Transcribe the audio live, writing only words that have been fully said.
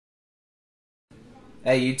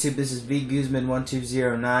Hey YouTube, this is V Guzman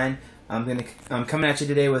 1209. I'm coming at you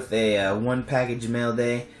today with a one package mail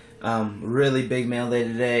day. Really big mail day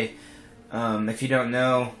today. If you don't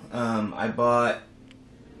know, I bought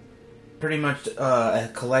pretty much a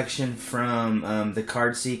collection from the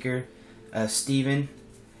card seeker, Steven,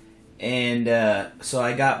 and so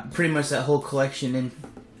I got pretty much that whole collection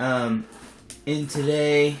in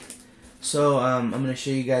today. So I'm gonna show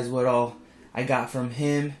you guys what all I got from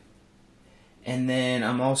him. And then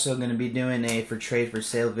I'm also going to be doing a for trade for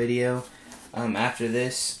sale video after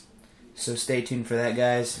this, so stay tuned for that,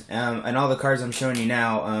 guys. And all the cards I'm showing you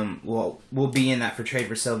now will be in that for trade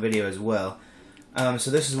for sale video as well.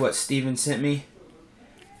 So this is what Steven sent me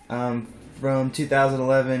from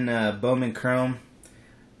 2011 Bowman Chrome.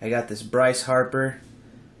 I got this Bryce Harper.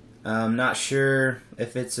 I'm not sure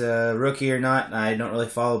if it's a rookie or not. I don't really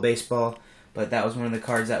follow baseball, but that was one of the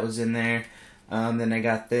cards that was in there. Then I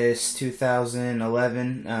got this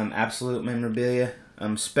 2011 Absolute Memorabilia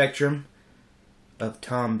Spectrum of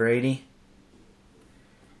Tom Brady.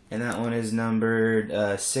 And that one is numbered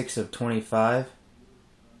 6 of 25.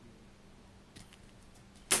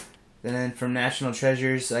 Then from National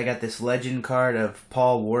Treasures, I got this Legend card of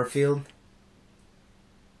Paul Warfield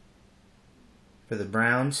for the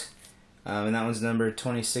Browns. And that one's numbered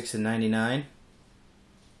 26 of 99.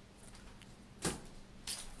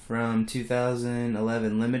 From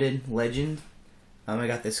 2011 Limited Legend, I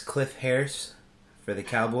got this Cliff Harris for the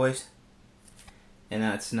Cowboys, and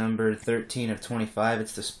that's number 13 of 25.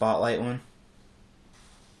 It's the Spotlight one.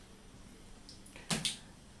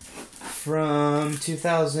 From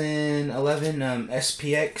 2011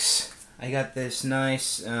 SPX, I got this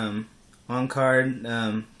nice on-card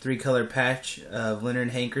 3-color patch of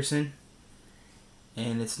Leonard Hankerson,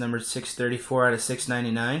 and it's numbered 634 out of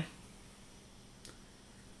 699.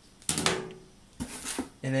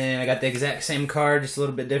 And then I got the exact same card, just a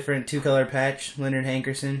little bit different, 2-color patch, Leonard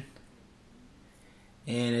Hankerson.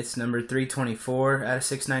 And it's number 324 out of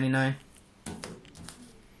 699.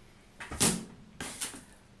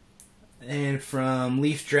 And from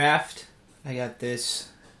Leaf Draft, I got this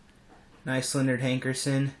nice Leonard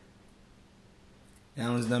Hankerson.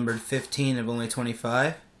 That one's numbered 15 of only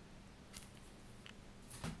 25.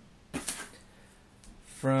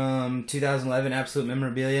 From 2011 Absolute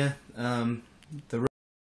Memorabilia, the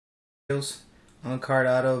on card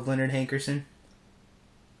auto of Leonard Hankerson,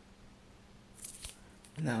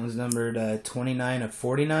 and that was numbered 29 of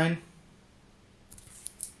 49.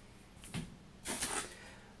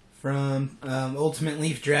 From Ultimate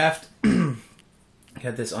Leaf Draft,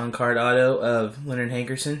 got this on card auto of Leonard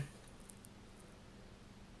Hankerson.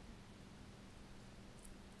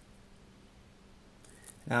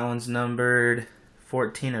 That one's numbered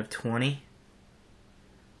 14 of 20.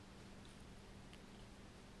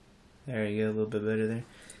 There you go, a little bit better there.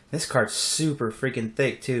 This card's super freaking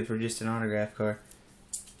thick too for just an autograph card.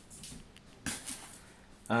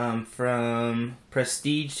 From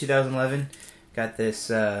Prestige 2011, got this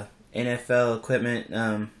NFL Equipment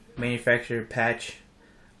manufacturer patch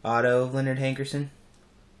auto of Leonard Hankerson.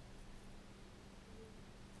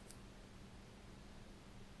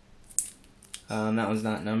 That one's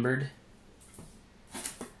not numbered.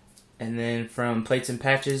 And then from Plates and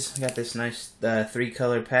Patches, I got this nice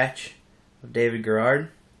 3-color patch of David Garrard.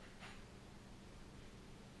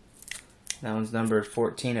 That one's numbered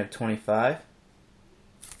 14 of 25.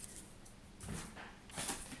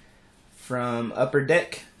 From Upper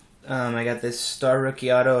Deck, I got this Star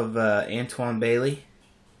Rookie auto of Antoine Bailey.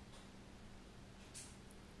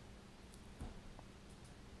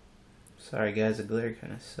 Sorry guys, the glare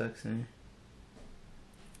kind of sucks in here.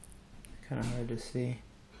 Kind of hard to see.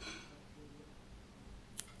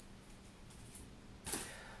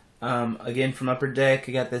 Again from Upper Deck,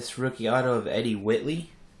 I got this rookie auto of Eddie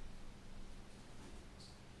Whitley.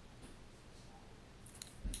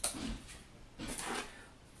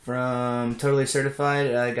 From Totally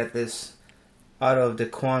Certified, I got this auto of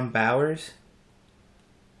Daquan Bowers.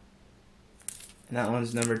 And that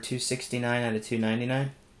one's number 269 out of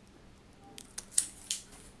 299.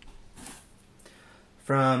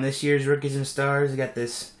 From this year's Rookies and Stars, I got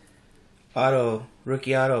this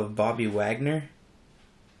rookie auto of Bobby Wagner.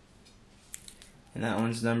 And that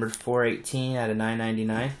one's numbered 418 out of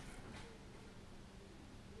 999.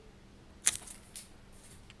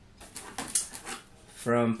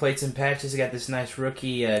 From Plates and Patches, I got this nice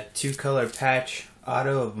rookie 2-color patch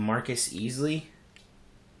auto of Marcus Easley.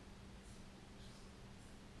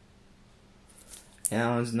 And that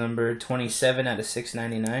one's numbered 27 out of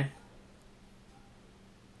 699.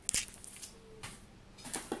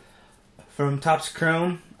 From Topps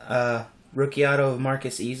Chrome, rookie auto of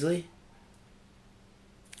Marcus Easley.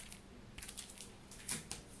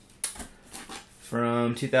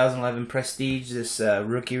 From 2011 Prestige, this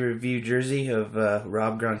rookie review jersey of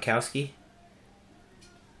Rob Gronkowski.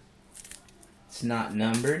 It's not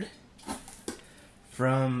numbered.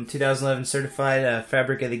 From 2011 Certified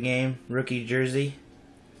Fabric of the Game rookie jersey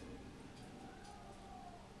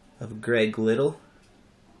of Greg Little.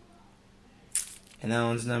 And that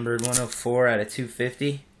one's numbered 104 out of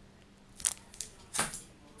 250.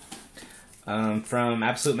 From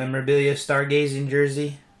Absolute Memorabilia Stargazing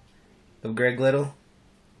jersey of Greg Little.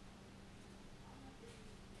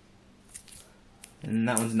 And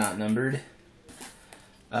that one's not numbered.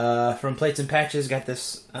 From Plates and Patches, got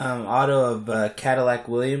this auto of Cadillac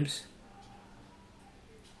Williams.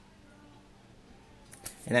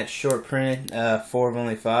 And that's short printed, 4 of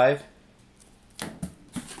only 5.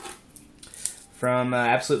 From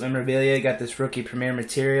Absolute Memorabilia, got this rookie Premier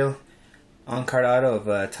Material on-card auto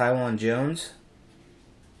of Taiwan Jones.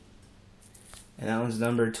 And that one's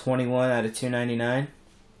numbered 21 out of 299.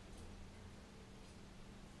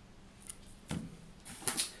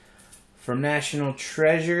 From National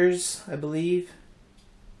Treasures, I believe.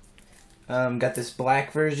 Got this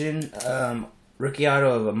black version, rookie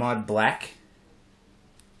auto of Ahmad Black.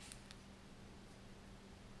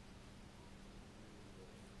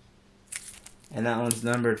 And that one's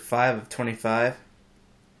numbered 5 of 25.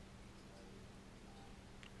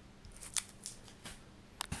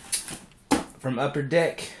 From Upper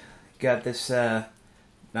Deck, got this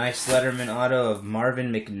nice Letterman auto of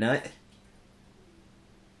Marvin McNutt.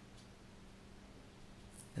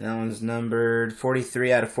 And that one's numbered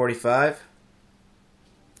 43 out of 45.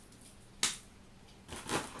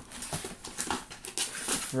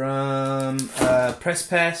 From Press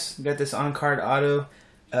Pass, got this on-card auto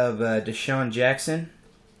of Deshaun Jackson.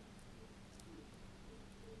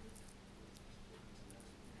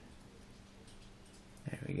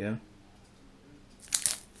 There we go.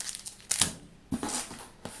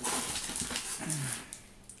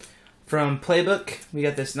 From Playbook, we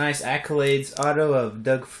got this nice Accolades auto of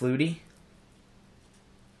Doug Flutie.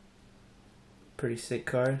 Pretty sick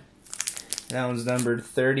card. That one's numbered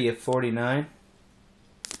 30 of 49.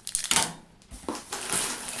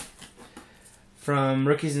 From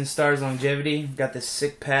Rookies and Stars Longevity, got this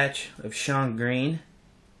sick patch of Sean Green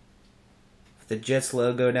with the Jets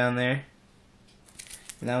logo down there.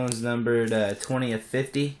 And that one's numbered 20 of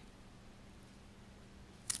 50.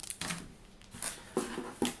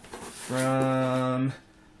 From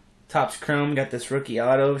Topps Chrome, got this rookie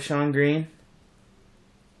auto of Sean Green.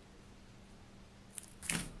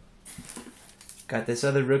 Got this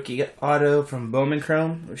other rookie auto from Bowman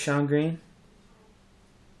Chrome of Sean Green.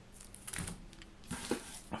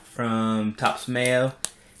 From Topps Mayo,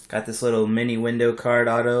 got this little mini window card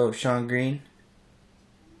auto of Sean Green.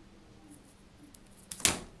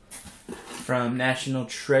 From National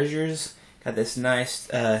Treasures, got this nice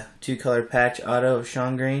 2-color patch auto of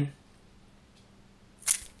Sean Green.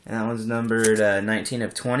 And that one's numbered 19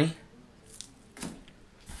 of 20.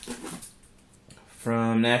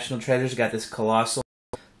 From National Treasures, got this colossal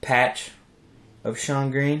patch of Sean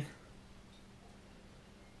Green.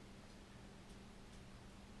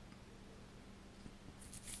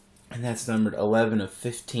 And that's numbered 11 of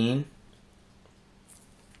 15.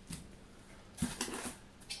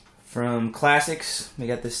 From Classics, we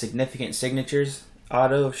got this Significant Signatures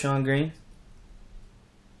auto of Sean Green.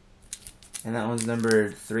 And that one's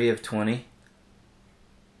numbered 3 of 20.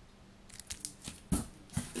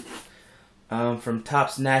 From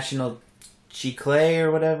Topps National Chiclet or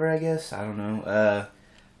whatever, I guess. I don't know.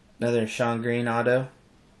 Another Sean Green auto.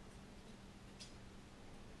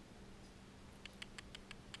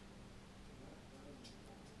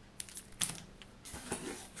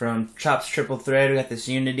 From Topps Triple Thread, we got this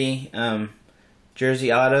Unity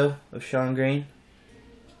jersey auto of Sean Green.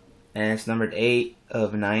 And it's numbered 8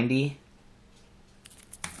 of 90.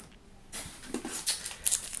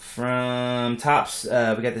 From Topps, we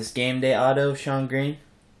got this Game Day auto of Sean Green.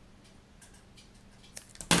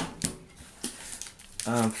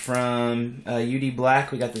 From UD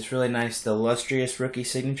Black, we got this really nice Illustrious Rookie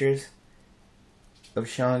Signatures of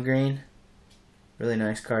Sean Green. Really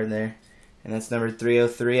nice card there. And that's number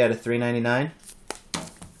 303 out of 399.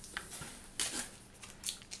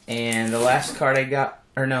 And the last card I got,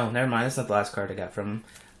 or no, never mind, that's not the last card I got from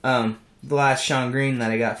him. The last Sean Green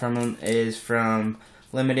that I got from him is from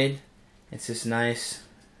Limited. It's this nice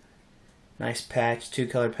patch,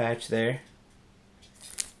 2-color patch there.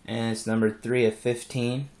 And it's number 3 of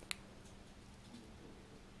 15.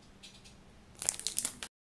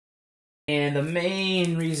 And the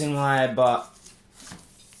main reason why I bought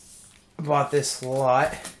this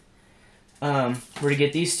lot were to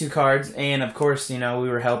get these 2 cards, and of course, you know, we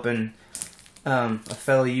were helping a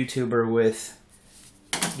fellow YouTuber with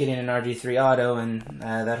getting an RG3 auto, and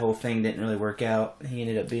that whole thing didn't really work out. He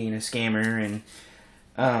ended up being a scammer,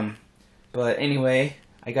 and but anyway,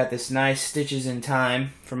 I got this nice Stitches in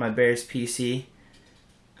Time for my Bears PC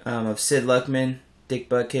of Sid Luckman, Dick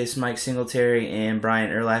Butkus, Mike Singletary, and Brian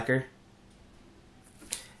Urlacher.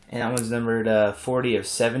 And that one's numbered 40 of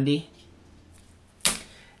 70. And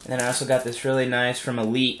then I also got this really nice from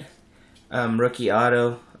Elite rookie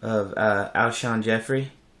auto of Alshon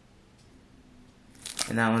Jeffrey.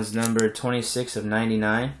 And that one's numbered 26 of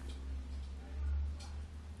 99.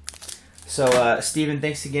 So, Steven,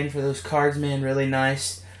 thanks again for those cards, man. Really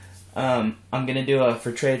nice. I'm going to do a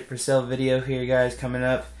for trade for sale video here, guys, coming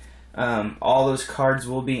up. All those cards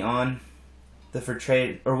will be on the for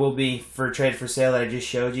trade, or will be for trade for sale that I just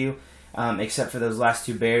showed you, except for those last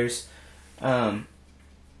two Bears. I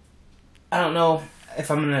don't know if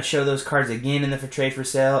I'm going to show those cards again in the for trade for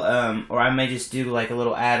sale, or I may just do like a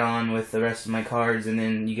little add-on with the rest of my cards, and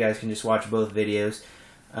then you guys can just watch both videos.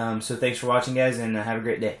 So thanks for watching, guys, and have a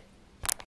great day.